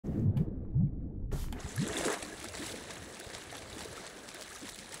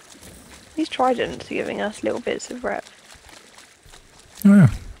These tridents are giving us little bits of rep. Oh yeah.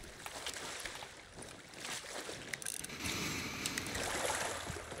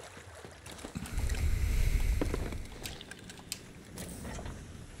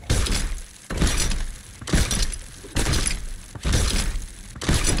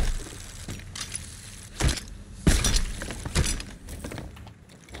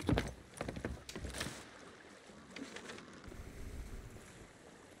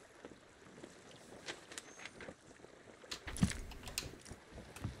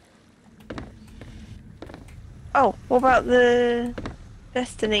 Oh, what about the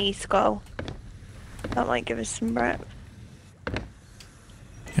Destiny skull? That might give us some rep.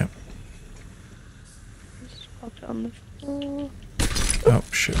 Yep. Just pop it on the floor. Oh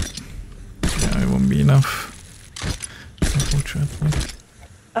shit. Yeah, it won't be enough. Unfortunately.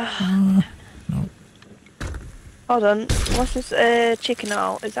 No. Hold on. What's this? Chicken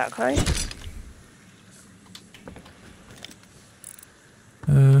out. Is that close?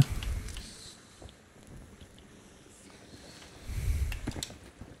 No,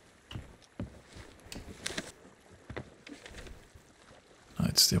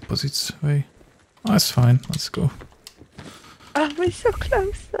 it's the opposite way. Oh, that's fine. Let's go. Oh, we're so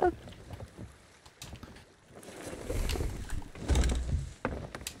close though.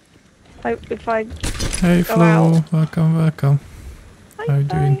 Hope if I Hey go Flo, out. welcome, welcome. How you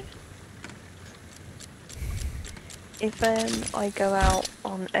doing? If I go out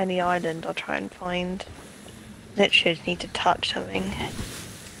on any island, I'll try and find. Literally, just need to touch something.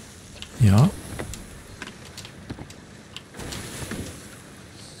 Yeah.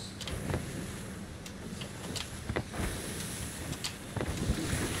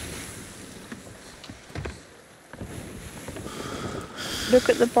 Look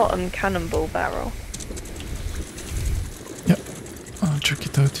at the bottom cannonball barrel. Yep. I'll check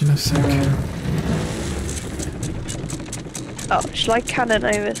it out in a sec. Oh, shall I cannon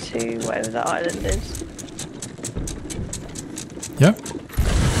over to wherever the island is? Yep.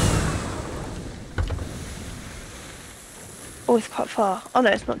 Oh, it's quite far. Oh no,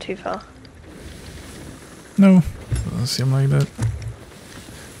 it's not too far. No, doesn't seem like that.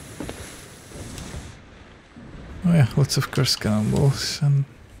 Oh yeah, lots of curse cannonballs and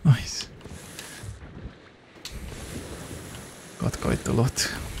nice. Got quite a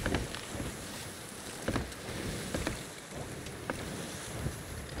lot.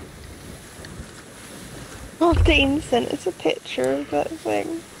 Oh, Dean sent us a picture of that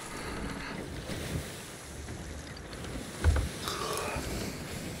thing.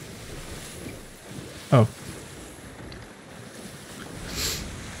 Oh.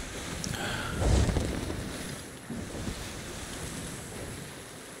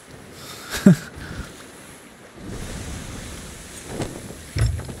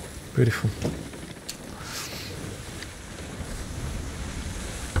 Beautiful.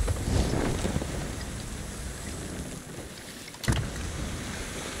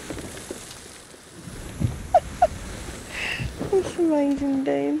 That's amazing,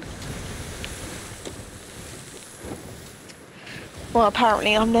 Dean. Well,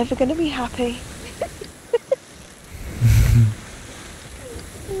 apparently I'm never going to be happy.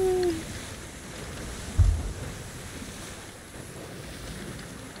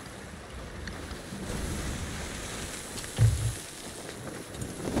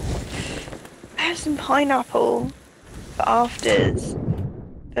 I have some pineapple for afters,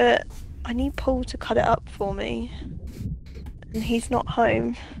 but I need Paul to cut it up for me, and he's not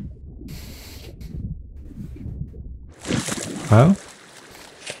home. Well.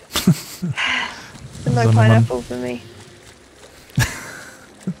 No pineapple for me.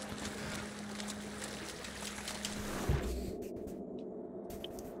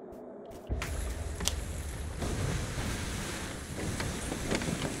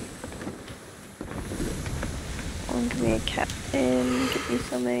 Oh, give me a captain, give me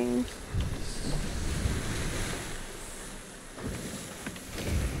something.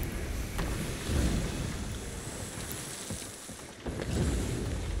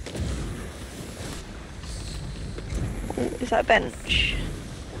 Ooh, is that a bench?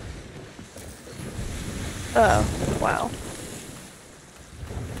 Oh, wow.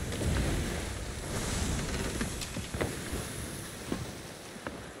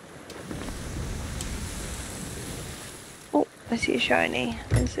 Oh, I see a shiny.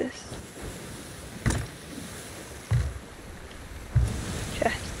 What is this?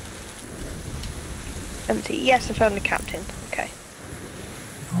 Chest. Empty. Yes, I found the captain. Okay.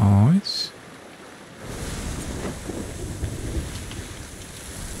 Nice.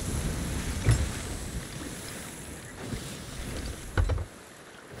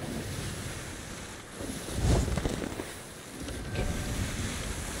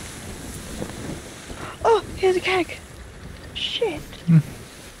 Here's a keg. Shit.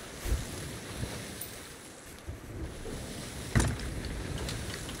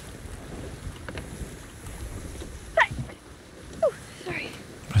 Oh, sorry.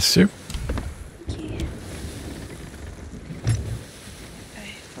 Bless you. Thank you.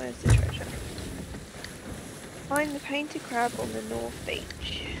 Okay, where's the treasure? Find the painted crab on the North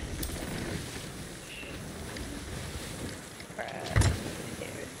Beach. Crab.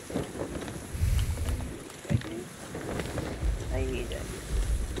 Here. Okay. I need it.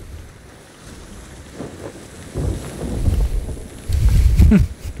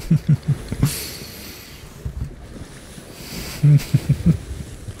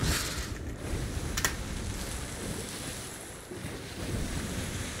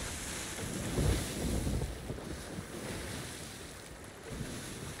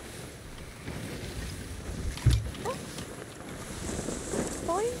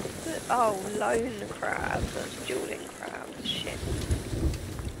 Find the lone crab. That's dueling crab. Shit.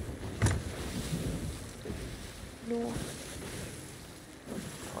 North. What's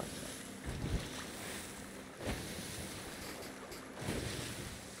that?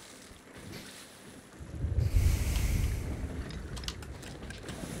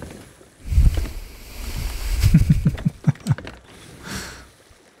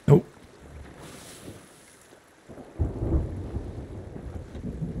 Oh.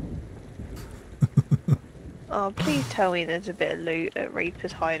 Oh, please tell me there's a bit of loot at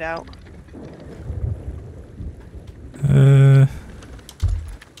Reaper's hideout.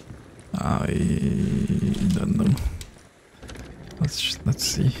 I don't know. Let's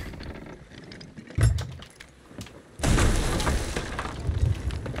see.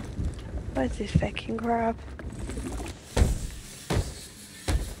 Where's this fucking crab?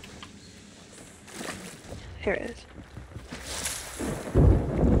 Here it is.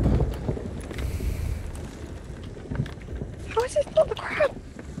 How is this not the crab?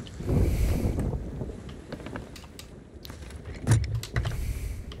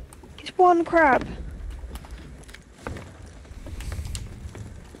 It's one crab.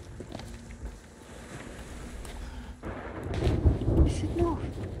 This is north.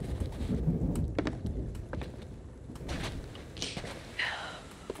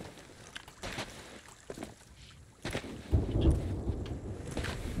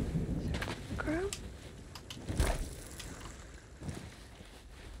 Crab?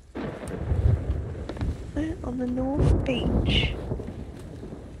 On the North Beach.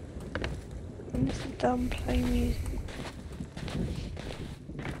 I'm just done playing music.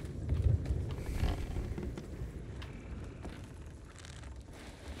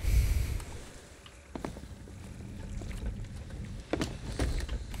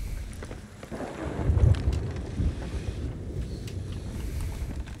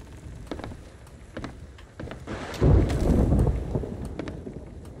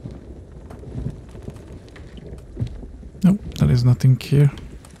 Nope, there is nothing here.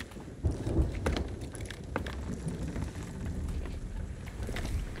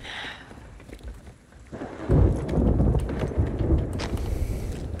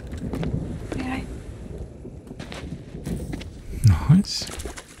 Okay. Nice.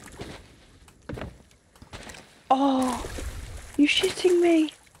 Oh, you shitting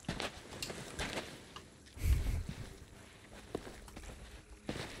me?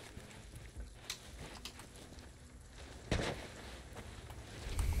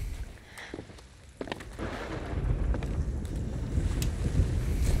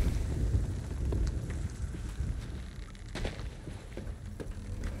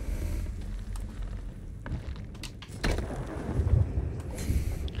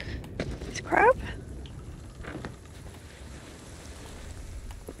 This crab?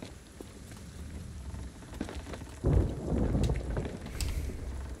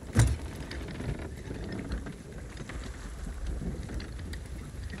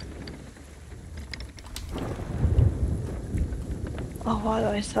 Oh, why do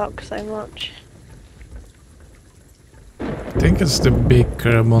I suck so much? I think it's the big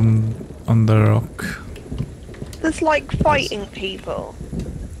crab on the rock. That's like fighting people.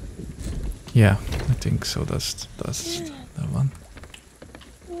 Yeah, I think so. That's Yeah. the one.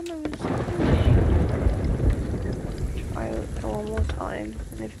 Oh, no, it's try it one more time,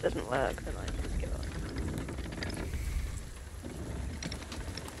 and if it doesn't work, then I just give up.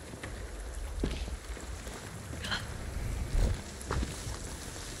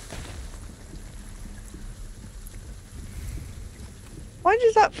 Why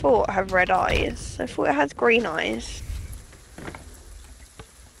does that fort have red eyes? I thought it has green eyes.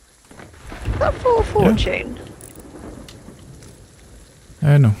 Is that Fort of Fortune?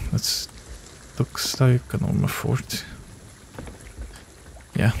 No, that's looks like a normal fort.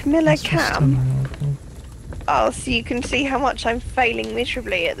 Yeah. Camilla it's just a Cam. normal fort. Oh, so you can see how much I'm failing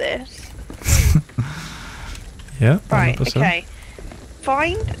miserably at this. Yeah, Right, 100%. okay.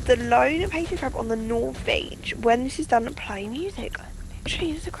 Find the lone painted crab on the north beach. When this is done, play music.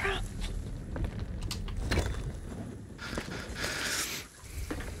 Literally, there's a crab.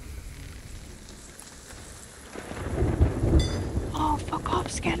 Oh, fuck off,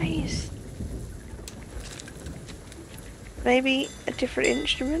 skellies. Maybe a different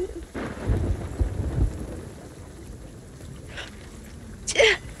instrument?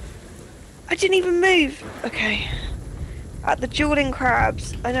 I didn't even move. Okay. At the Dueling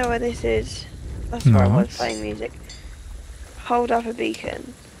Crabs. I know where this is. That's where I was Nice. playing music. Hold up a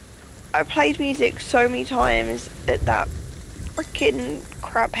beacon. I played music so many times at that freaking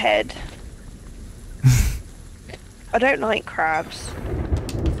crab head. I don't like crabs.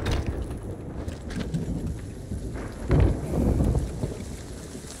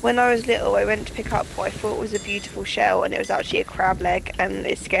 When I was little, I went to pick up what I thought was a beautiful shell, and it was actually a crab leg, and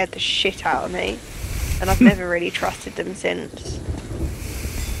it scared the shit out of me. And I've never really trusted them since.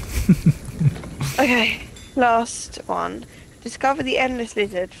 Okay, last one. Discover the endless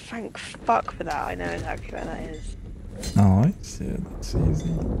lizard. Thank fuck for that. I know exactly where that is. Nice. Yeah, that's easy.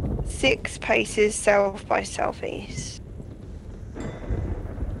 6 paces south by southeast.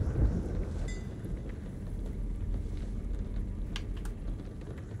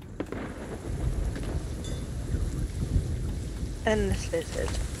 Endless lizard.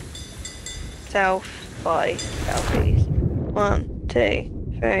 South by southeast. 1,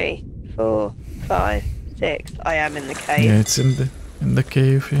 2, 3, 4, 5, 6. I am in the cave. Yeah, it's in the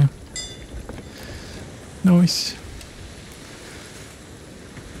cave, yeah. Nice.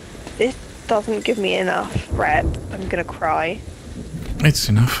 This doesn't give me enough rep. I'm gonna cry. It's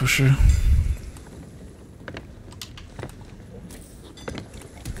enough for sure.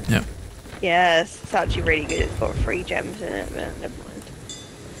 Yeah. Yes, it's actually really good. It's got 3 gems in it, but never mind.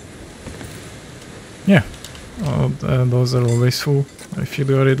 Yeah. Well, those are always full if you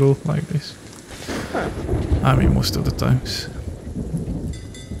do a riddle like this. Huh. I mean, most of the times.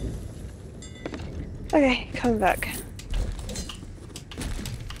 Okay, coming back.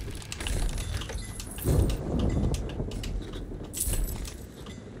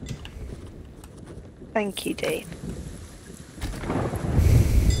 Thank you, Dee.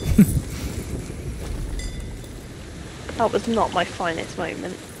 That was not my finest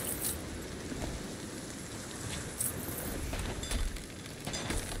moment.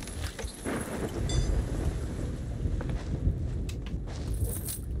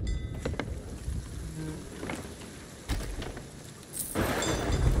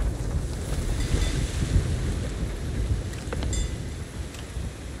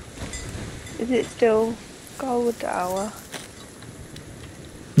 Is it still gold hour?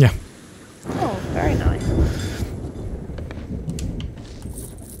 Yeah. Oh, very nice.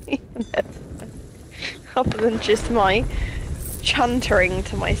 Other than just my chuntering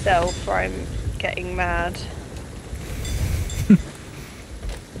to myself where I'm getting mad.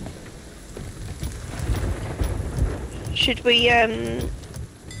 Should we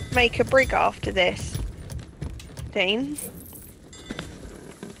make a brig after this, Dean?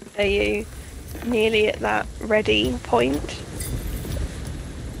 Are you nearly at that ready point?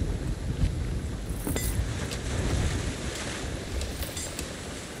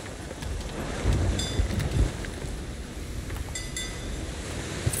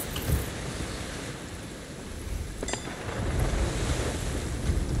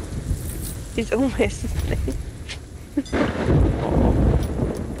 He's almost asleep.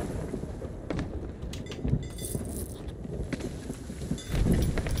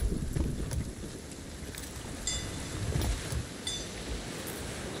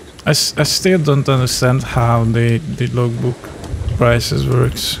 I still don't understand how the logbook prices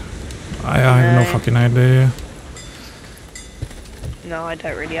works. I have no fucking idea. No, I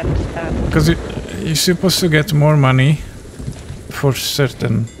don't really understand. Because you're supposed to get more money for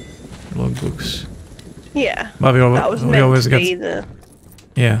certain logbooks. Yeah, But that was we meant always to get be the...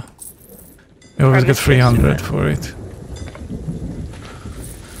 yeah. We always get premise, 300 isn't it? for it.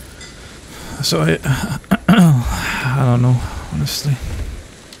 So I don't know, honestly.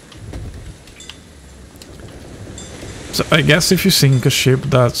 So I guess if you sink a ship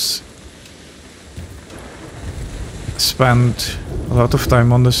that's spent a lot of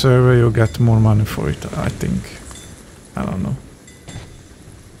time on the server, you'll get more money for it, I think. I don't know.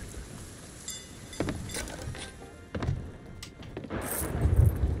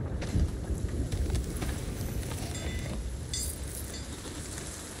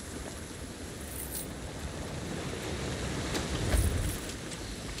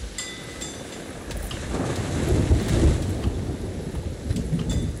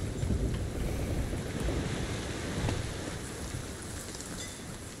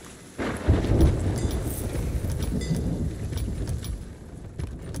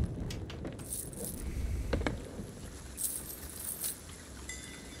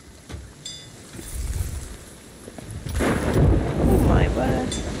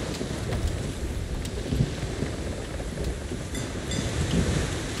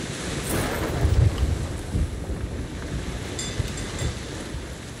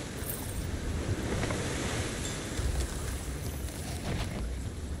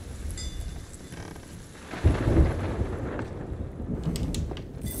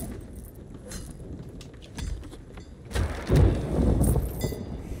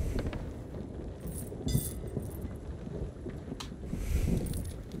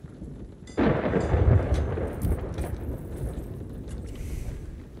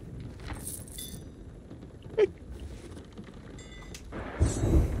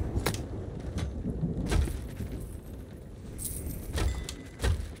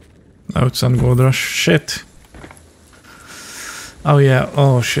 Outs on Gold Rush. Shit. Oh yeah.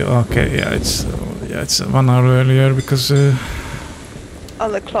 Oh shit. Okay. Yeah. It's 1 hour earlier because.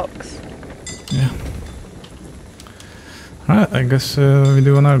 Other clocks. Yeah. Right. I guess we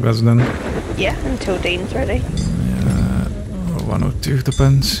do an Argos then. Yeah, until Dean's ready. Yeah. Or 1 or 2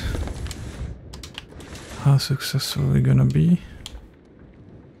 depends. How successful we're gonna be.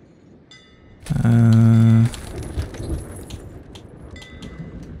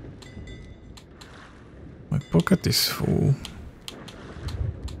 My pocket is full.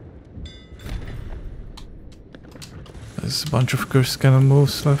 There's a bunch of cursed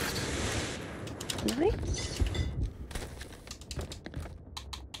cannonballs left. Nice.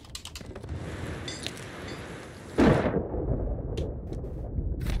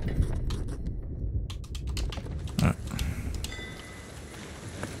 Right.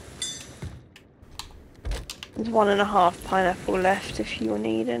 There's 1.5 pineapple left if you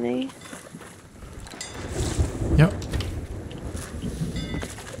need any. Yep.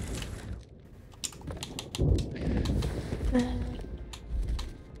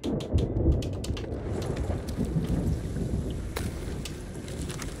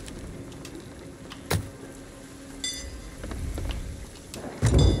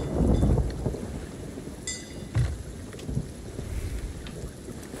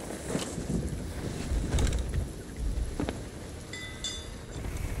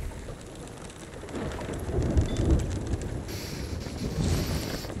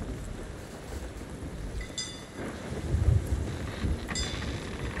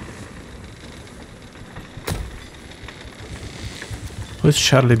 Who's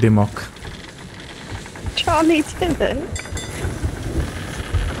Charlie Dimmock? Charlie Dimmock.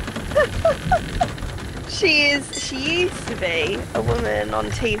 She used to be a woman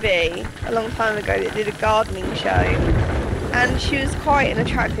on TV a long time ago that did a gardening show, and she was quite an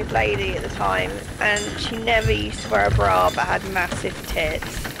attractive lady at the time, and she never used to wear a bra but had massive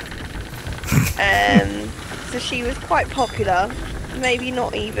tits. So she was quite popular, maybe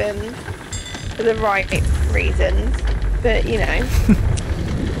not even for the right reasons, but you know.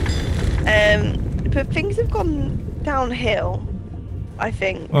 But things have gone downhill, I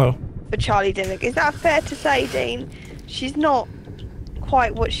think, Oh. for Charlie Dimmock. Is that fair to say, Dean? She's not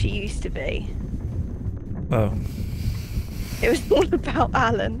quite what she used to be. Oh. It was all about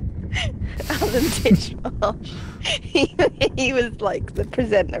Alan. Alan Titchmarsh. He was like the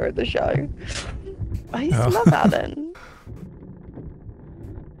presenter of the show. I used to love Alan.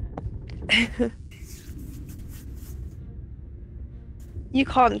 You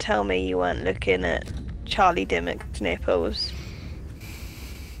can't tell me you weren't looking at Charlie Dimmock's nipples.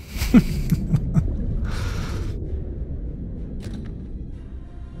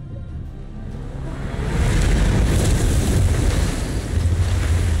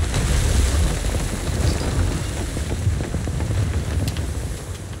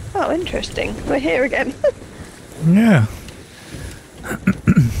 Oh, interesting. We're here again. Yeah.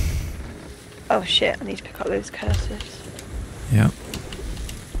 Oh shit, I need to pick up those curses. Yeah.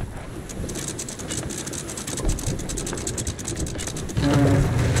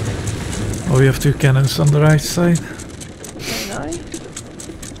 Oh, we have 2 cannons on the right side. No.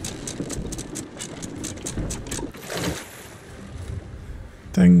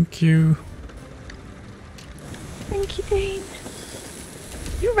 Thank you. Thank you, Dean.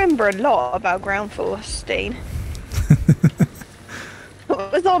 You remember a lot about Ground Force, Dean.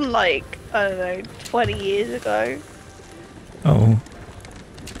 It was on like, I don't know, 20 years ago. Oh.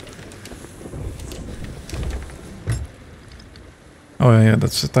 Oh yeah,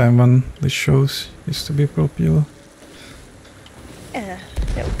 that's the time when the shows used to be popular. Yeah,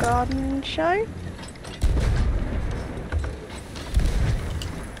 little garden show.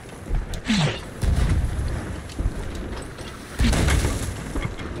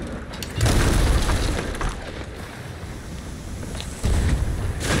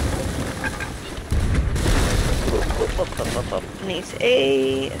 Need to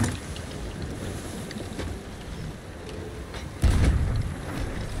eat.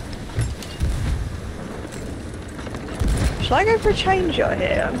 Should I go for a change shot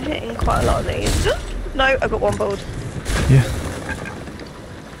here? I'm hitting quite a lot of these. No, I got one board. Yeah.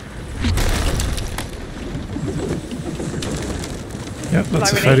 Yeah,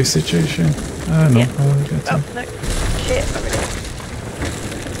 that's a fairy situation. No, Yeah. I'll get Oh, it. no. Shit, I really...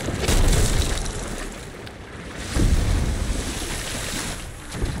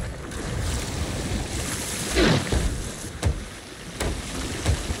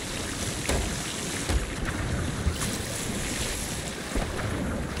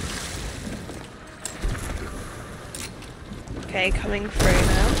 Okay, coming through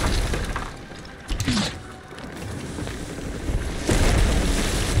now.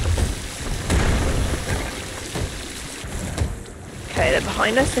 Okay, they're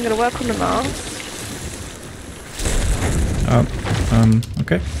behind us. They're going to work on the mast.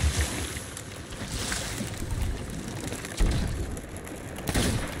 Okay.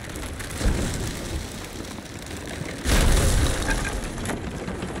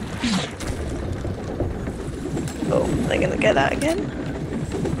 Oh, they're going to get that again.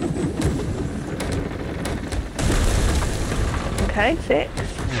 Okay, fixed.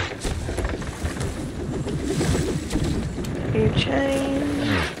 Few chains.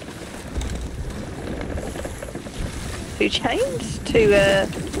 2 chains? 2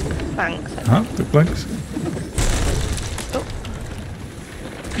 planks. Ah, 2 planks. Oh.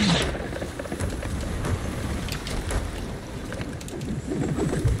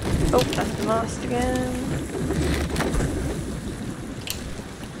 Oh, that's the mast again.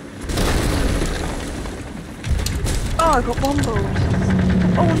 Oh, I got wombled.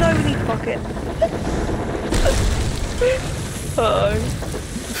 Oh no, we need a bucket. Oh.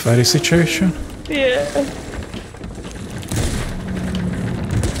 Ferry situation. Yeah.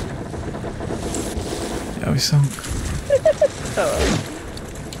 Yeah, we sunk. Oh.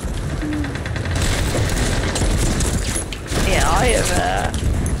 Yeah, I have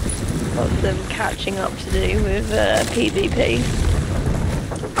got some catching up to do with PvP.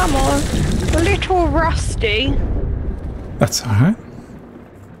 I'm a little rusty. That's alright.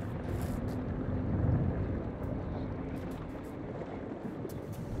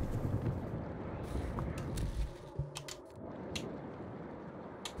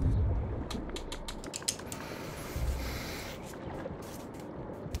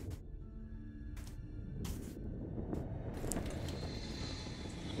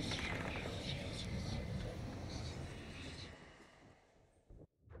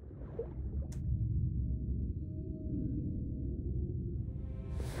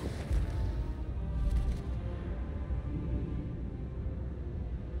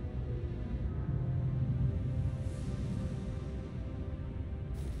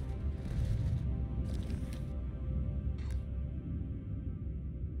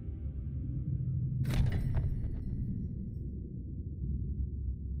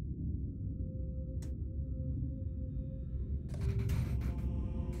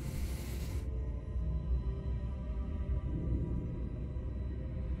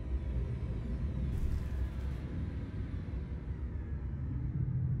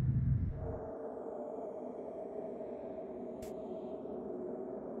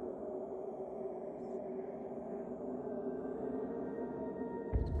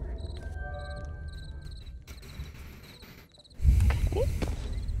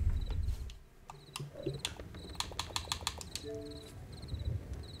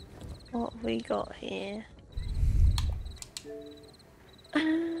 What have we got here?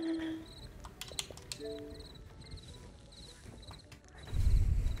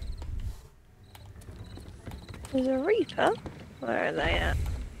 There's a Reaper? Where are they at?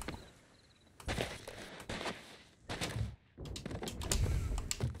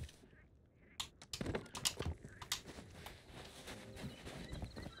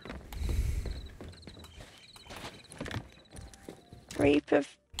 Reaper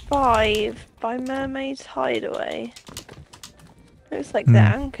 5 by Mermaid's Hideaway. Looks like they're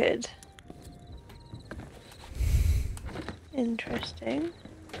anchored. Interesting.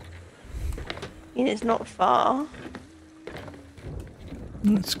 I mean, it's not far.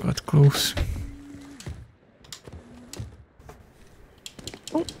 It's quite close.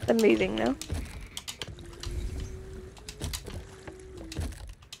 Oh, they're moving now.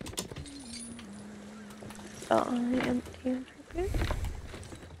 Start on the empty interview.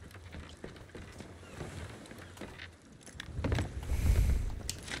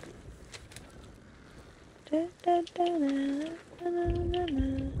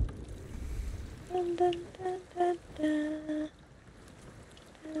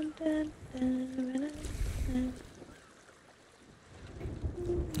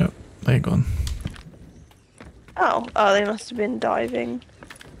 Yep, they're gone. Oh, they must have been diving.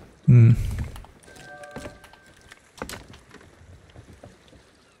 Hmm.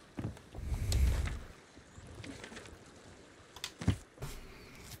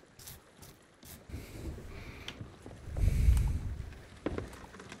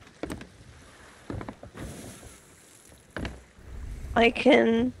 I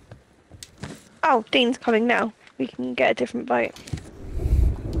can... Oh, Dean's coming now. We can get a different boat.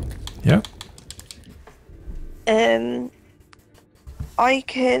 Yeah. I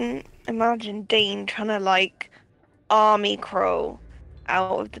can imagine Dean trying to like army crawl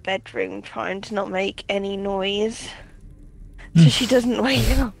out of the bedroom, trying to not make any noise, so she doesn't wake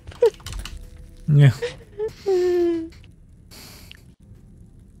up. Yeah.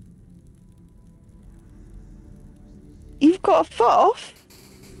 got a fourth.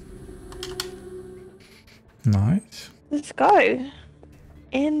 Nice. Let's go.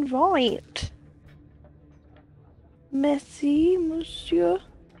 Invite. Merci, monsieur.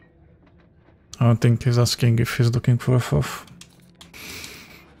 I don't think he's asking if he's looking for a fourth.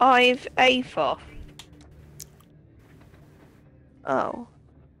 I've a fourth. Oh.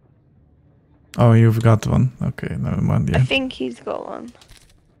 Oh, you've got one. Okay, never mind. I Yeah. think he's got one.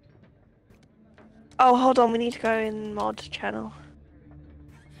 Oh, hold on. We need to go in mod channel.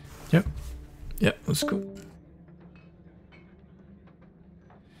 Yep. Yeah, let's go.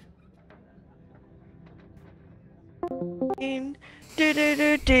 Dean.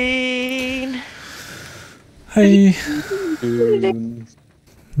 Dean. Hey, Um,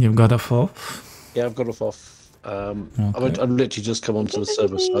 you've got a fourth? yeah, I've got off. Okay. I've literally just come onto the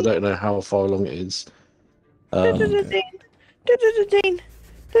server, so I don't know how far along it is. Dean.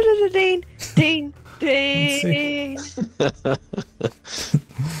 Dean. Dean.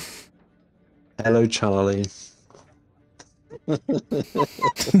 Hello, Charlie. I'm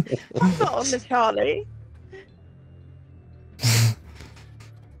not on the Charlie.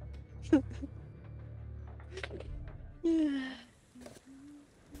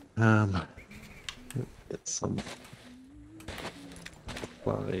 Get some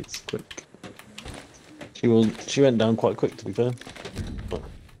supplies quick. She went down quite quick, to be fair. What,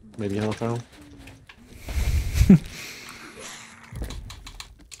 maybe half hour.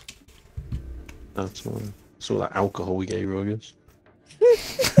 That's all that alcohol we gave her, I guess.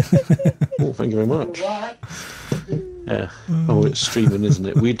 Oh, thank you very much. Yeah. Oh, it's streaming, isn't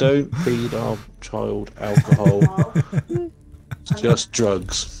it? We don't feed our child alcohol. It's just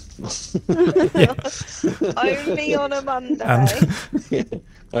drugs. Only on a Monday. And Yeah.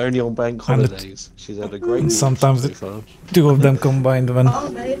 Only on bank And it- holidays. She's had a great week sometimes so it- far. two of them combined when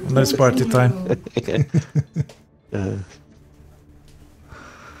there's party time. Yeah. Yeah.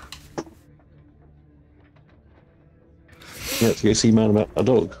 Yeah, to go see man about a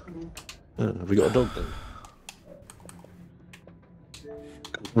dog. Have we got a dog then?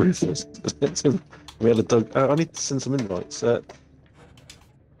 Rufus. We had a dog. I need to send some invites.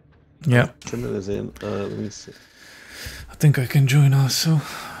 Yeah, Camilla's in. Let me see. I think I can join also.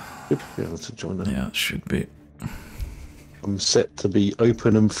 Should be able to join her. Yeah, should be. I'm set to be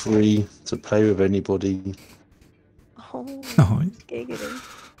open and free to play with anybody. Oh, Nice. giggity.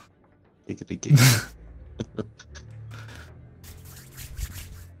 Giggity giggity.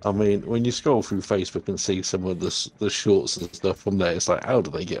 I mean, when you scroll through Facebook and see some of the shorts and stuff from there, it's like, how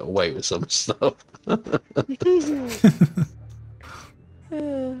do they get away with some stuff?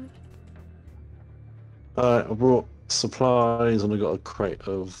 I brought supplies and I got a crate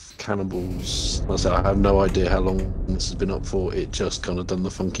of cannibals. Like I said, I have no idea how long this has been up for. It just kind of done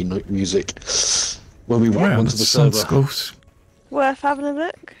the funky music when we went Yeah, onto that the sounds server. close. Worth having a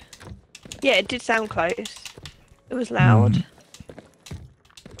look. Yeah, it did sound close. It was loud.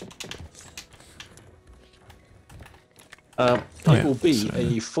 Oh, It yeah, will be so-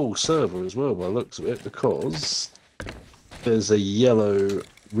 a full server as well by the looks of it, because there's a yellow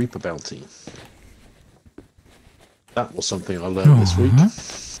Reaper bounty. That was something I learned this week.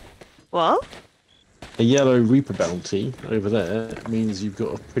 What? A yellow Reaper bounty over there means you've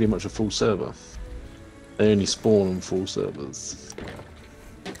got pretty much a full server. They only spawn on full servers.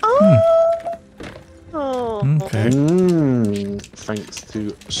 Oh. Oh. Okay. Thanks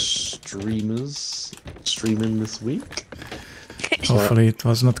to streamers streaming this week. Hopefully it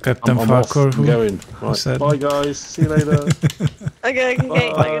was not Captain I'm off. Farquhar I'm who going. Right. said. Bye guys. See you later. Okay, I'm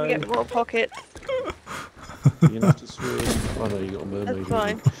Bye. gonna get more pockets. You're gonna have to swim. I know you got a mermaid. That's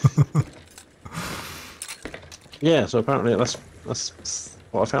haven't fine. you? Yeah. So apparently that's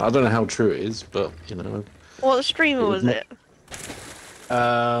what I found. I don't know how true it is, but you know. What streamer was it?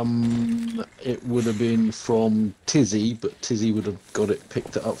 It would have been from Tizzy, but Tizzy would have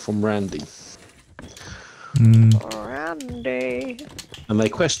picked it up from Randy. Randy. And they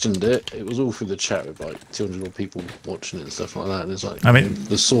questioned it. It was all through the chat with like 200 odd people watching it and stuff like that. And it's like, I mean,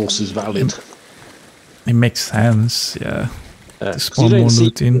 the source is valid. It makes sense, yeah. Yeah, To 'cause spawn you don't more see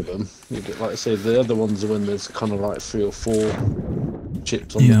loot in. them. Like I say, the other ones are when there's kind of like 3 or 4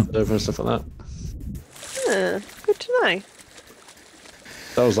 chips on Yeah. the server and stuff like that. Good to know.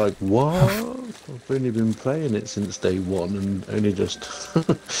 I was like, what? I've only been playing it since day 1 and only just...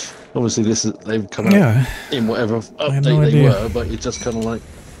 Obviously, they've come out Yeah, in whatever I had update no they idea. were, but it's just kind of like...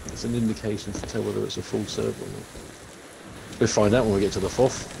 It's an indication to tell whether it's a full server or not. We'll find out when we get to the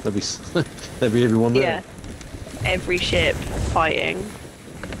 4th. There'll be everyone there. Yeah. Every ship fighting.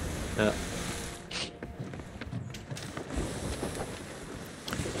 Yeah.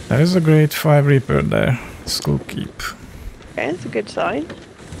 there is a great 5 Reaper there. Skull Keep. Okay, that's a good sign.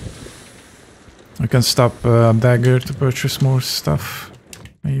 I can stop Dagger to purchase more stuff.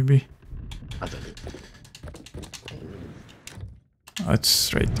 Maybe. I don't know. It's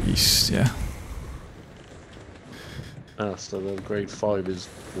straight east, yeah. Ah, so the grade 5 is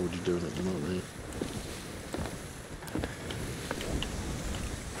already doing it, aren't they?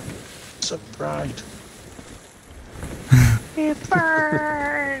 So bright. It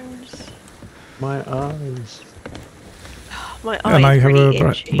burns. My eyes. My And I eyes have really a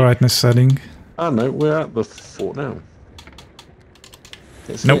itchy. brightness setting. Oh no, we're at the fort now.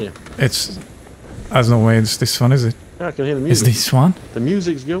 It's Nope, here. it's... There's no way it's this one, is it? Yeah, I can hear the Is music. this one? The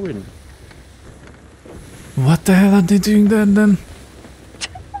music's going. What the hell are they doing then?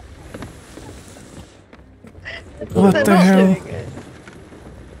 What They're the not hell? doing it.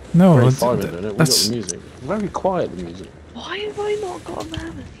 No, Grade it's- 5 in it. We've got that's... the music. Very quiet, the music. Why have I not got a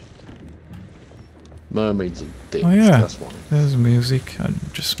mermaid? Mermaids are dicks, Oh yeah, that's why. there's music.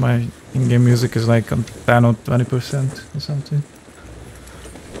 Just my in-game music is like on 10 or 20% or something.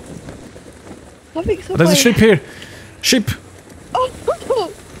 Nothing's Oh, there's a ship here! Ship!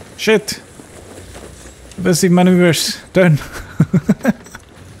 Oh, Shit! Evasive maneuvers. Done.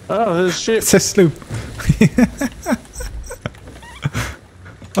 Oh, there's a ship. It's a sloop.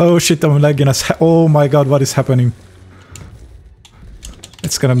 Oh shit, I'm lagging us. Oh my god, what is happening?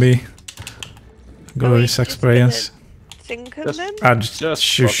 It's gonna be glorious experience. sink them Just- then? I'll just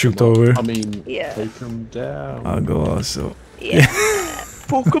shoot, fuck shoot 'em up. over. I mean, Yeah. take them down. I'll go also. Yeah.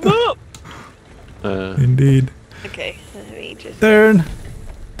 Fuck them up! Indeed. Okay, let me just... Turn!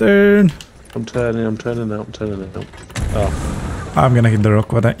 Turn! I'm turning out. Oh, I'm gonna hit the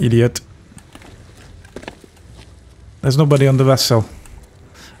rock, what an idiot. There's nobody on the vessel.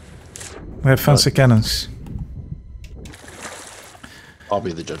 We have fancy cannons. I'll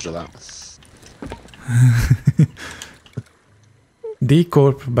be the judge of that.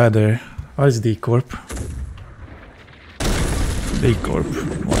 D-Corp better. What is D-Corp? D-Corp.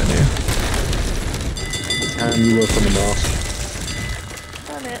 Why there? And you work on the mast.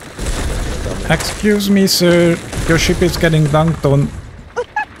 Done it. Excuse me, sir. Your ship is getting dunked on.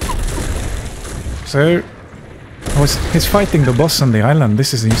 Sir? Oh, he's fighting the boss on the island.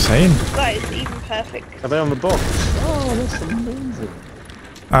 This is insane. That is even perfect. Are they on the box? Oh, that's amazing.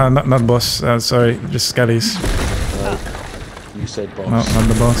 Not boss. Sorry, just skellies. You said boss. No, not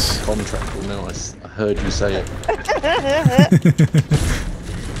the boss. Contract. Well, no, I heard you say it.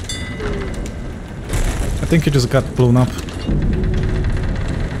 I think he just got blown up.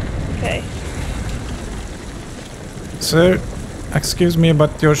 Okay. Sir, excuse me,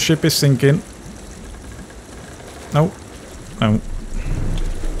 but your ship is sinking. No. No.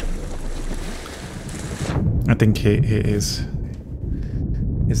 I think he is.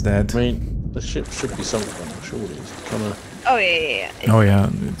 He's dead. I mean, the ship should be sunk by now, surely. It's kind of. Oh, yeah. Oh yeah,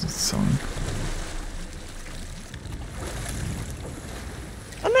 it's sunk.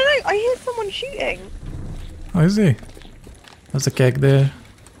 Oh, no, I hear someone shooting. Oh, is he? There's a keg there.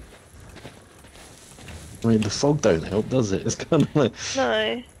 I mean, the fog don't help, does it? It's kind of like.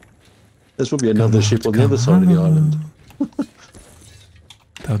 No. There's probably another ship on the other side of the island.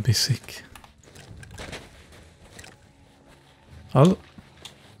 That would be sick. Oh,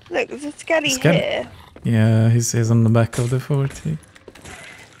 Look, there's a skelly Skelly. here. yeah, he's on the back of the 40.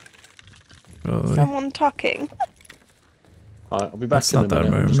 Probably. Someone talking. Alright, I'll be back That's in a not that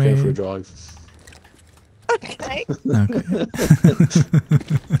minute. I'll just go for a mermaid. drive. Okay. Okay,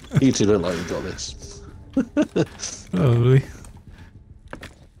 You two look like you've got this. probably.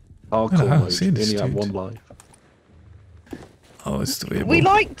 Hardcore haven't mode. seen You this only have dude. one life. Oh, it's doable. We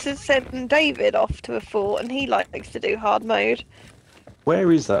like to send David off to a fort, and he likes to do hard mode.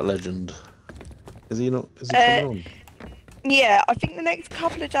 Where is that legend? Is he not? Is he coming on? Yeah, I think the next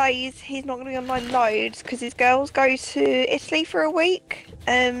couple of days he's not going to be online loads because his girls go to Italy for a week.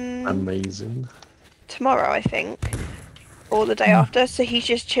 Amazing. Tomorrow, I think, or the day after. So he's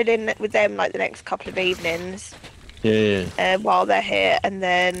just chilling with them like the next couple of evenings Yeah. while they're here, and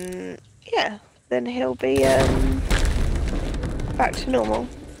then yeah, then he'll be back to normal.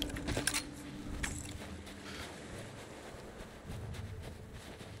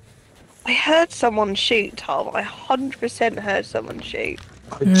 I heard someone shoot, Tom. I 100% heard someone shoot.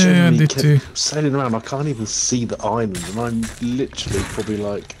 I Yeah, I genuinely did kept too. sailing around. I can't even see the island, and I'm literally probably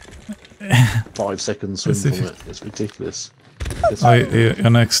like 5 seconds swim As if from it. It's ridiculous. It's, Oh, you're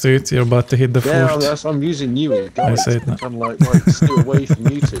next to it. You're about to hit the yeah, fort. I'm using you as guys. I say it now. I'm like, right, stay away from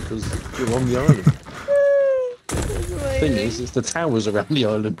you two because you're on the island. Thing is, it's the towers around the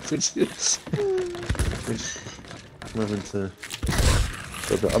island, which I'm having to.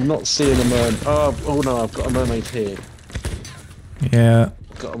 But I'm not seeing a mermaid. Oh no, I've got a mermaid here. Yeah.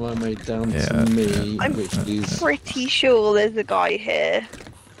 Got a mermaid down Yeah, to me, I'm which is pretty sure there's a guy here.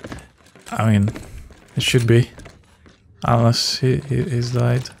 I mean, it should be. Unless he's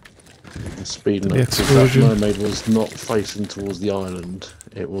died. speeding The up. Because that explosion. mermaid was not facing towards the island.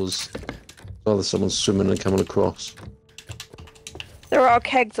 It was either someone swimming and coming across. There are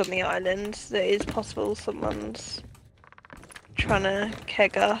kegs on the island, so it is possible someone's trying to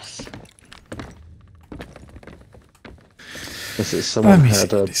keg us. Yes, it's someone Let me had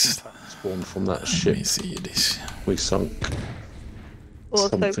see a this. spawn from that Let ship me see this. we sunk. Also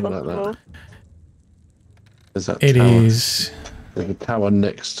Something like possible. that. There's that It tower. is. There's a tower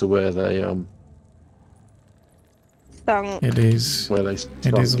next to where they Sunk. It is.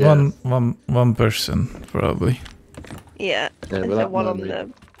 It is yeah. one person probably. Yeah. Yeah, Is but there that one on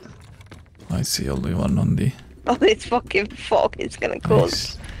mermaid. the... I see only one on the. Oh, this fucking fog is gonna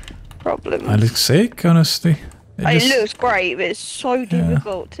cause problems. I look sick, honestly. It looks great, but it's so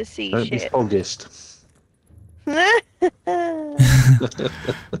difficult to see Don't be shit. foggist.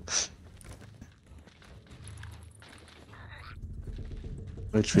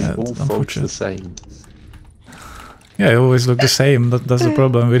 I treat Yeah, all it's fogs the unfortunate. same. Yeah, it always look the same. That's the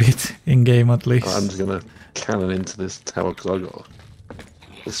problem with it in game, at least. I'm just gonna cannon into this tower because I got a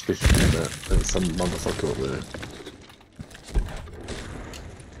suspicion that there's some motherfucker up there.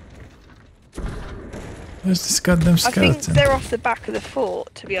 Where's this goddamn I think skeleton? they're off the back of the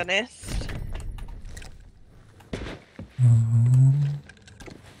fort, to be honest.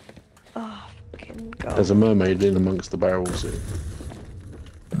 Oh, fucking god. There's a mermaid in amongst the barrels here.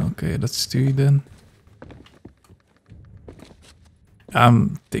 Okay, let's do it then.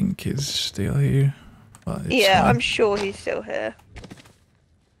 Think he's still here. But it's Yeah, fine. I'm sure he's still here.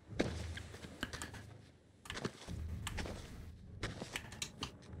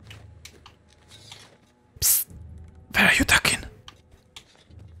 Where are you ducking?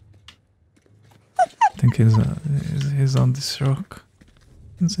 I think he's on this rock,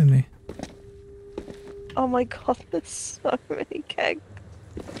 isn't he? Oh my god, there's so many kegs.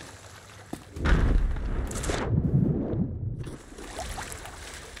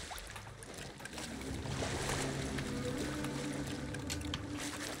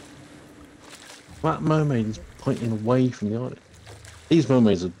 That mermaid is pointing away from the island. These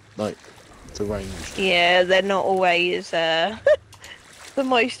mermaids are like deranged. Yeah, they're not always the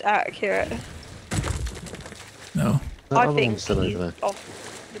most accurate. No. That I other think one's still he's over there.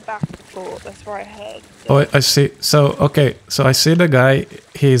 off the back of the fort, that's where I heard. Oh, I see. So, okay. So I see the guy.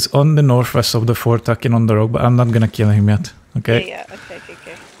 He's on the northwest of the fort, tucking on the rock, but I'm not gonna kill him yet. Okay. Yeah, okay.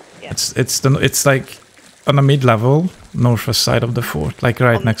 Yeah. It's like on the mid-level northwest side of the fort, like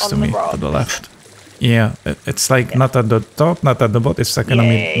right next to on the me, to rock. the left. Yeah, it's like not at the top, not at the bottom. It's like on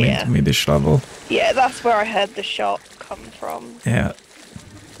a midish level. Yeah, that's where I heard the shot come from. Yeah.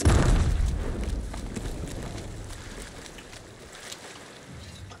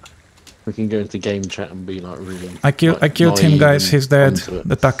 We can go into game chat and be like really. I killed him, naive guys. and He's dead. onto it.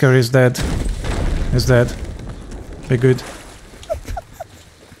 The Tucker is dead. He's dead. Be good.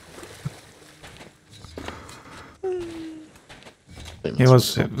 I think He that's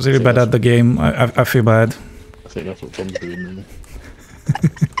was what Tom- really I think bad that's at the game. I feel bad. I think that's what Tom's doing now.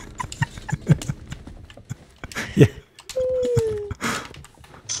 Yeah.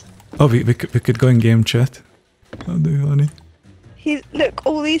 Oh, we could go in game chat. Oh, do you, honey? Look,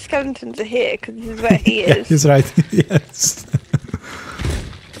 all these skeletons are here because this is where he Yeah, is. he's right. Yes.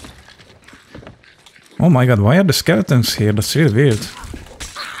 Oh my god, why are the skeletons here? That's really weird.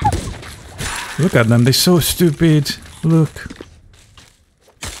 Look at them, they're so stupid. Look.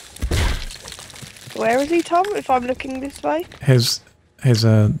 Where is he, Tom? If I'm looking this way? He's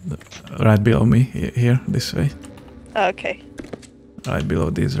right below me, here, this way. Oh, okay. Right below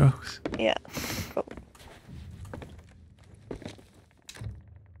these rocks. Yeah. Cool.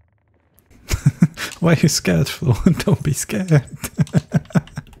 Why are you scared, Flo? Don't be scared. Don't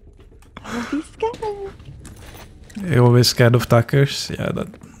be scared. You're always scared of Tuckers? Yeah,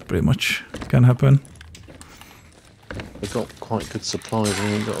 that pretty much can happen. They've got quite good supplies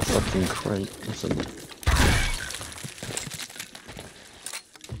and they've got a fucking crate or something.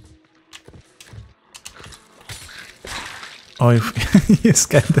 Oh, you're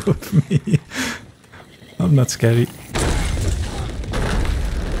scared of me. I'm not scary.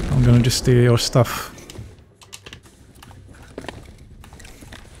 I'm gonna just steal your stuff.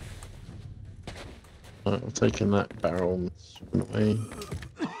 Right, I'm taking that barrel and swimming away.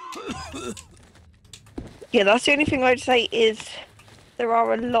 Yeah, that's the only thing I'd say is there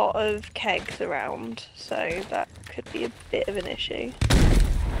are a lot of kegs around, so that could be a bit of an issue.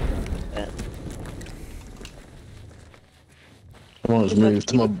 But Come on, let's move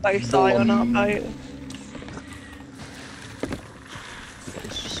to my Both eye on our boat.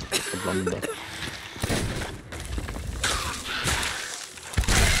 That's a blunder.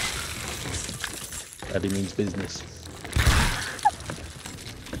 Daddy means business.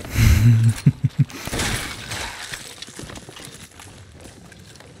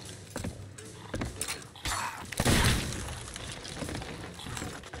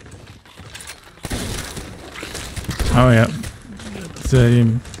 Oh yeah,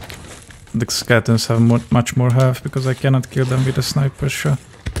 the skeletons have much more health because I cannot kill them with a sniper shot.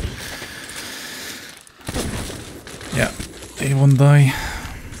 Yeah, they won't die.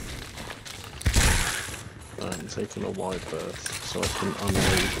 I'm taking a wide berth so I can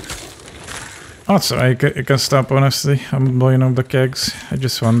unload. Oh, sorry, I can stop honestly. I'm blowing up the kegs. I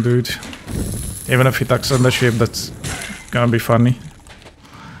just one dude. Even if he tucks on the ship, that's gonna be funny.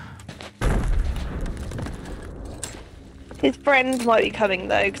 His friend might be coming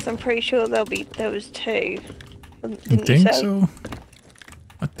though, because I'm pretty sure there was two. You Didn't think say? so?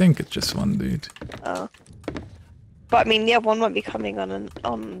 I think it's just one dude. Oh. But I mean, the other one might be coming on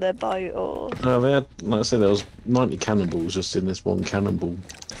the boat or. No, they had, like I said, there was 90 cannibals just in this one cannibal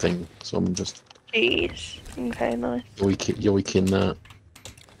thing. So I'm just Jeez. Okay, nice. yoiking that. I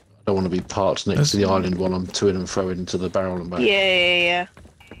don't want to be parked next to the island while I'm toing and throwing into the barrel and back. Yeah.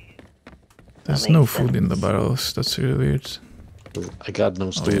 There's That no makes food in the sense. barrels. That's really weird. I got no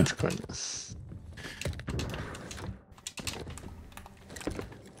storage yeah. crate.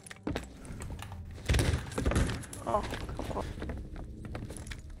 Oh, come on.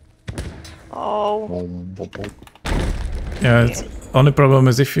 Oh. Yeah, it's, only problem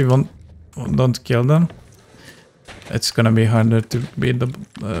is if you don't kill them, it's gonna be harder to beat the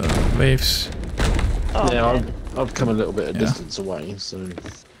waves. Oh, Yeah, man. I've come a little bit of Yeah. distance away, so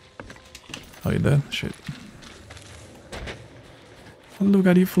Oh, you dead? Shit. Oh, look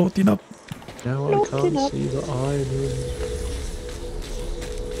at you floating up. now I Floating can't up. see the island.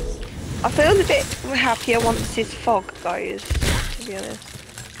 I feel a bit happier once this fog goes, to be honest.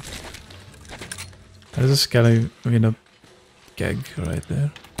 There's a skelly with a keg right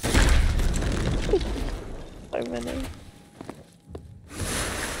there. So many.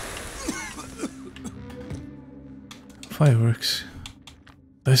 Fireworks.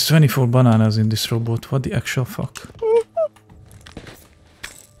 There's 24 bananas in this robot. What the actual fuck?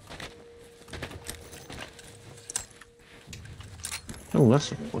 Oh,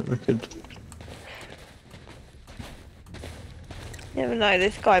 that's a point. We could. You never know,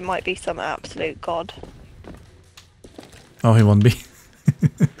 this guy might be some absolute god. Oh, he won't be.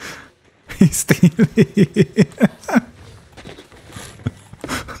 He's still here.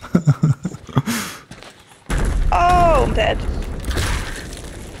 Oh, I'm dead.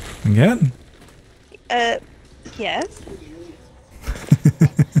 Again? Yes.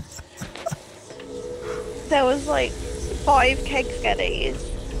 There was like 5 keg skellies,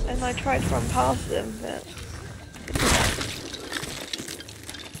 and I tried to run past them, but...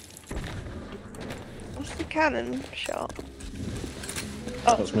 What's the cannon shot?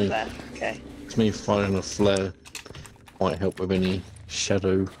 Oh, That's me. there. Okay. It's me firing a flare. Might help with any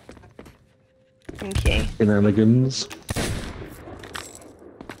shadow Thank you. shenanigans.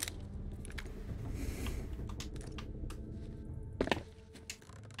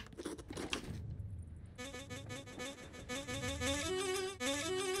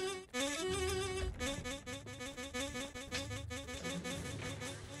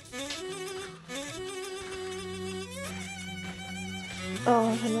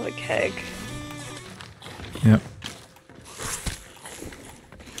 Oh, another keg. Yep.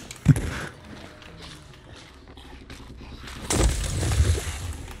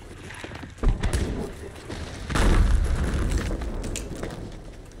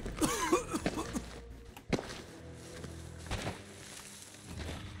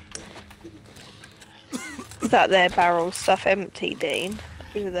 Is that their barrel stuff empty, Dean?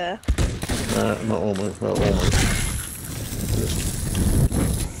 Over there. Not almost, well, almost.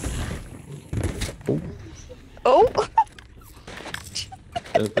 Oh, Oh!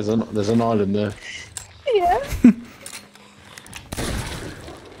 there's an island there. Yeah.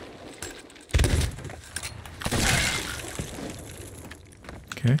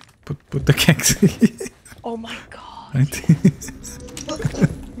 Okay. Put the kegs. Oh my god. Right.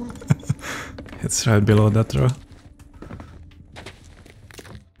 It's right below that row.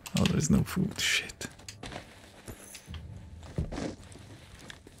 Oh, there's no food. Shit.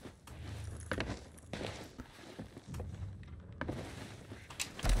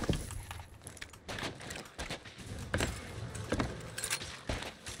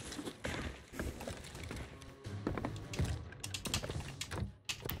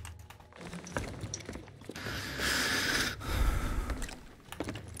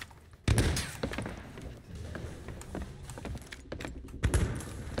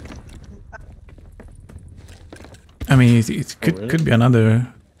 I mean, it could really? could be another,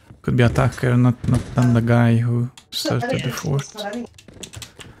 could be attacker, not the guy who started the fort.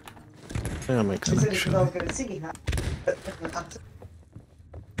 Yeah, makes sense. Actually,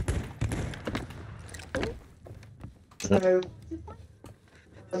 So,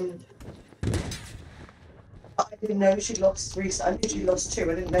 I didn't know she lost 3. I knew she lost 2.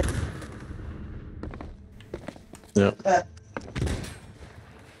 I didn't know. Yeah. But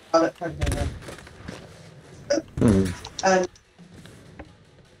I don't know. Mm. And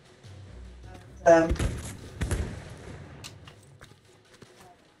um,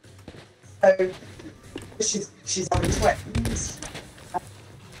 so she's having twins.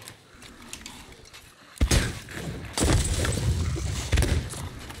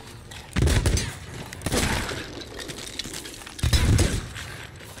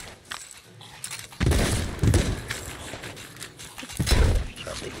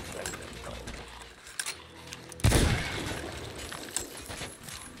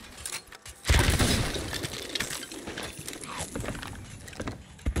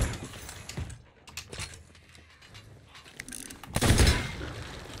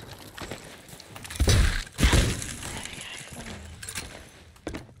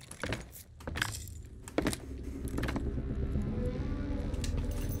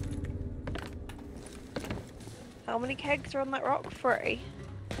 How many kegs are on that rock? 3.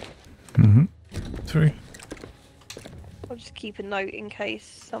 3. I'll just keep a note in case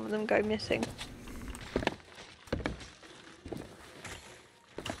some of them go missing.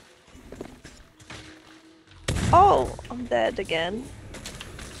 Oh, I'm dead again.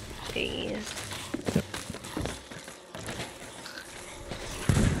 Jeez.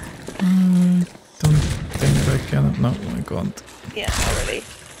 Don't think I can. No, I can't. Yeah, not really.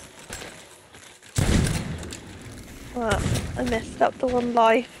 Well, I messed up the one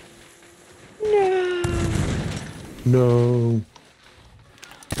life. No. No.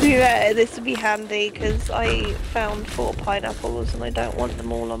 Yeah, this would be handy because I found 4 pineapples and I don't want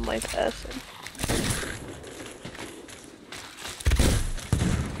them all on my person.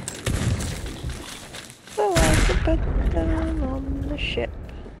 So I could put them on the ship.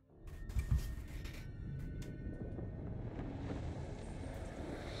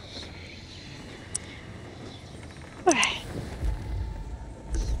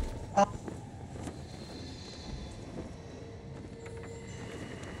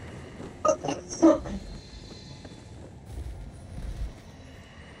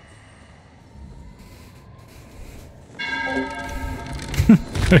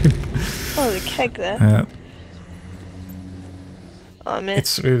 Okay. Oh, the keg there. I missed.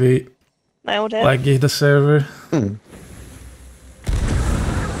 It's really Nailed it. laggy, the server.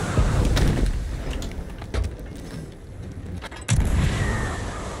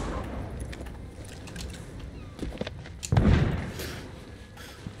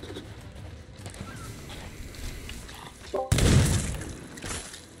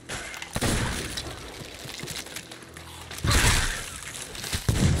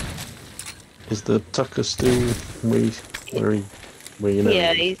 Is the Tucker still where you know?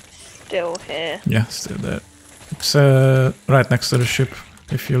 Yeah, he's still here. Yeah, still there. It's right next to the ship,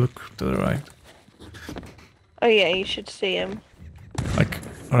 if you look to the right. Oh yeah, you should see him. Like,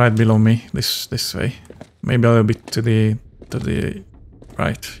 right below me, this way. Maybe a little bit to the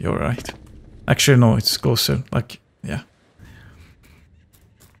right, your right. Actually, no, it's closer, like, yeah.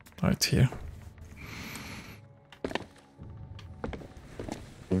 Right here.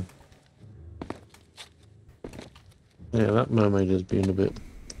 Yeah, that mermaid has been a bit.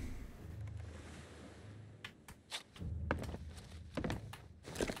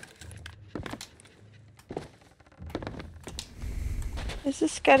 Is the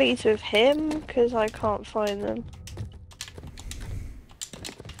skellies with him? Because I can't find them.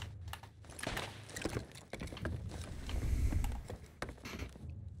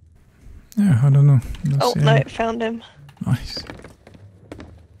 Yeah, I don't know. Don't Oh see no, any. found him. Nice.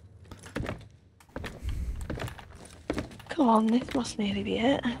 Come on, this must nearly be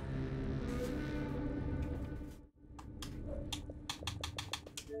it.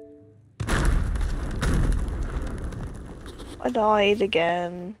 I died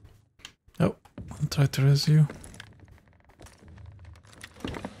again. Oh, I'll try to res you.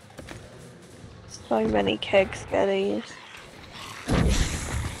 So many keg skellies.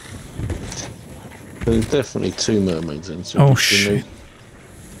 There's definitely 2 mermaids in. So Oh you shit.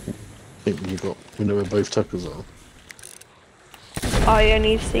 We know where both Tuckers are. I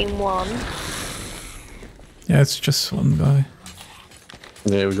only seen one. Yeah, it's just one guy.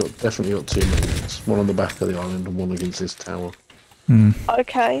 Yeah, definitely got 2 mermaids. One on the back of the island and one against this tower. Hmm.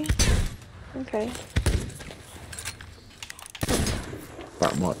 Okay. Okay.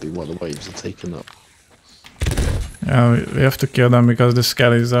 might be why the waves are taken up. Yeah, we have to kill them because the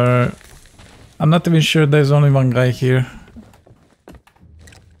skellies are... I'm not even sure there's only one guy here.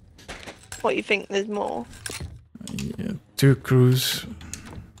 What, you think there's more? Yeah, 2 crews.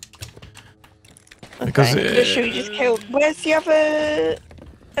 Okay. Because, Should we just kill... Where's the other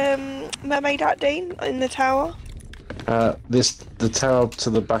mermaid at, Dean? In the tower? The tower to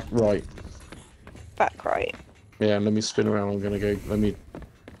the back right. Back right. Yeah, let me spin around. I'm gonna go. Let me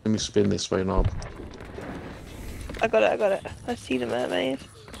spin this way, Knob. I got it. I see the mermaid.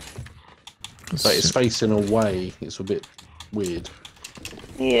 But it's facing away. It's a bit weird.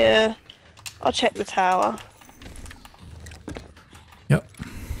 Yeah. I'll check the tower. Yep.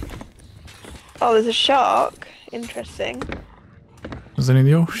 Oh, there's a shark. Interesting. Was any of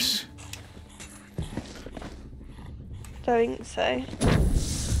yours? Don't think so.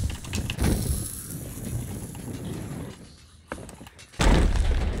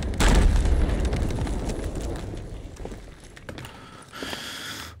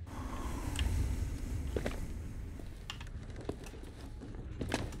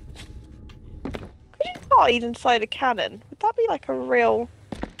 Hide inside a cannon. Would that be like a real...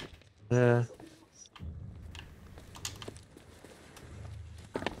 Yeah.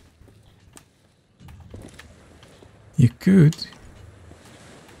 You could.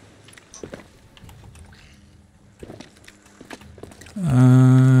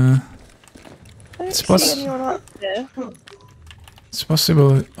 I don't It's see anyone up there. It's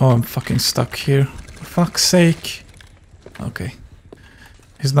possible. Oh, I'm fucking stuck here. For fuck's sake. Okay.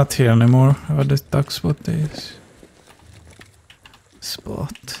 He's not here anymore. Where the dark spot is.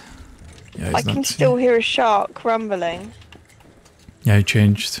 Spot. Yeah, he's I not can still hear a shark rumbling. Yeah, he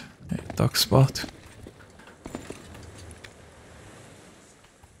changed. Yeah, dark spot.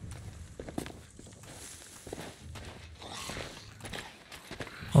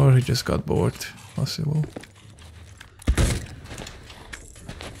 Or he just got bored. Possible.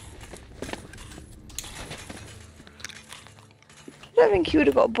 I don't think he would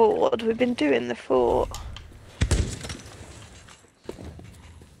have got bored. We've been doing the fort.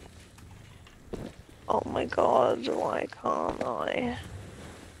 Oh my god, why can't I?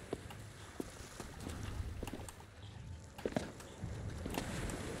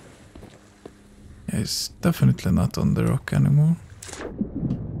 Yeah, he's definitely not on the rock anymore.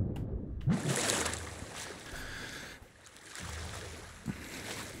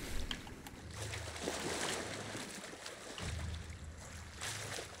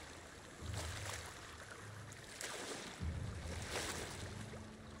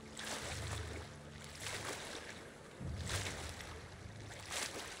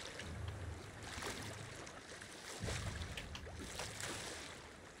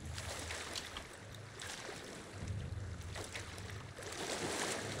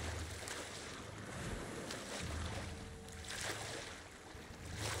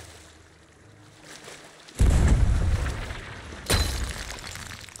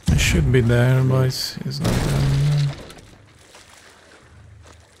 Should be there, but it's not there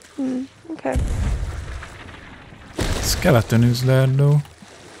anymore. Okay. Skeleton is there though.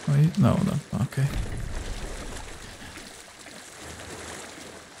 Wait, no, okay.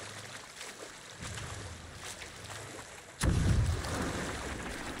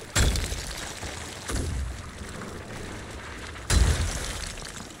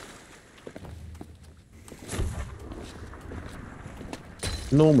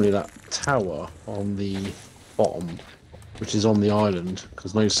 Normally that tower on the bottom, which is on the island,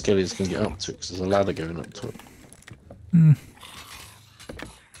 because no skellies can get up to it because there's a ladder going up to it.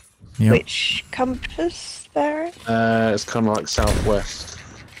 Yep. Which compass there? It's kind of like southwest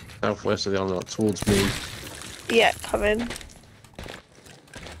of the island, like towards me. Yeah, coming.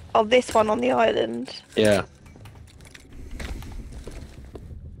 Oh, this one on the island. Yeah.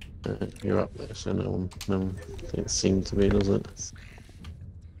 You're up there, so no one it seemed to be, does it?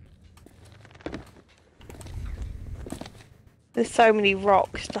 There's so many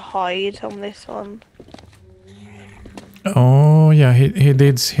rocks to hide on this one. Oh yeah, he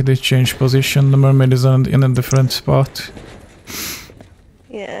did change position. The mermaid is in a different spot.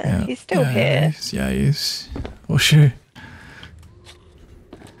 Yeah, he's still here. He is. Oh sure.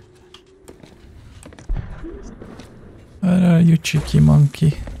 Where are you, cheeky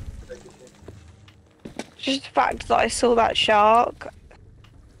monkey? Just the fact that I saw that shark.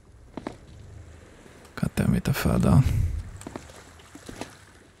 Got them with the feather.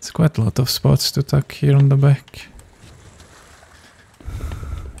 It's quite a lot of spots to attack here on the back.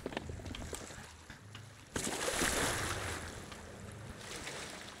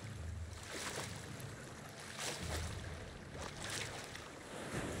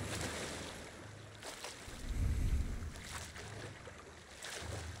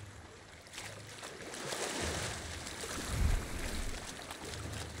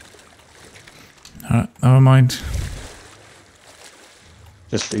 Alright, never mind.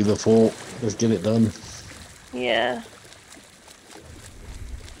 Just do the fort. Let's get it done. Yeah.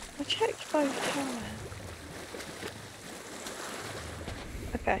 I checked both towers.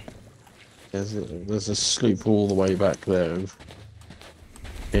 Okay. There's a sloop all the way back there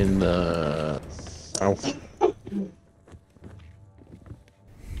in the south.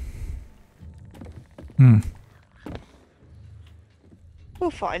 We'll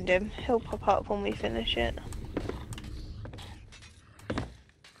find him. He'll pop up when we finish it.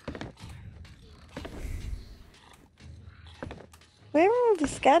 Where are all the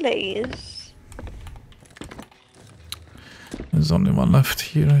skellies? There's only one left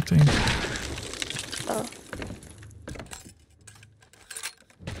here, I think. Oh.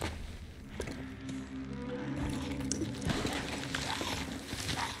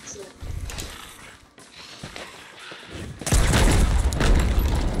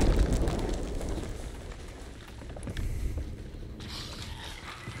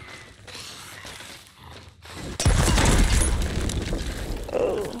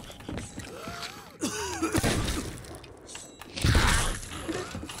 Oh.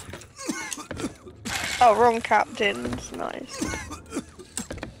 Oh, wrong captains. Nice.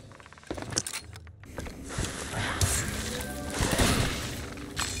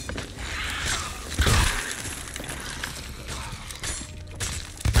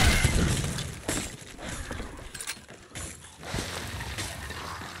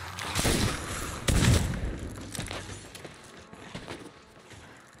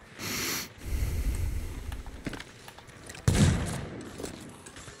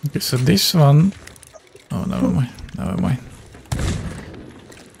 Okay, so this one... Oh, never mind. Never mind.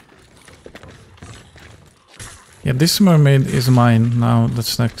 Yeah, this mermaid is mine now.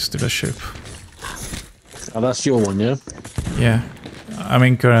 That's next to the ship. Oh, that's your one, yeah? Yeah. I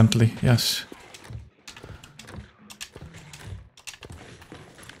mean, currently, yes.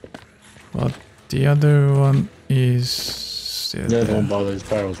 But the other one is... still The other there. one by those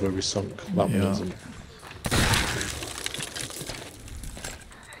barrels where we sunk. That one Yeah. isn't.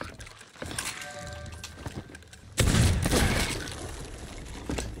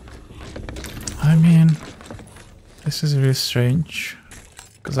 I mean, this is really strange.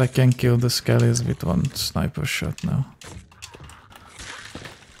 Because I can kill the skellies with one sniper shot now.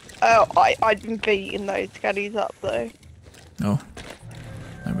 Oh, I'd been beating those skellies up though. Oh.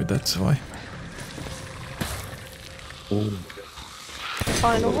 Maybe that's why. Ooh.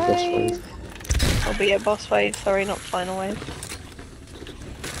 Final Boss wave. wave. I'll be a boss wave, sorry, not final wave.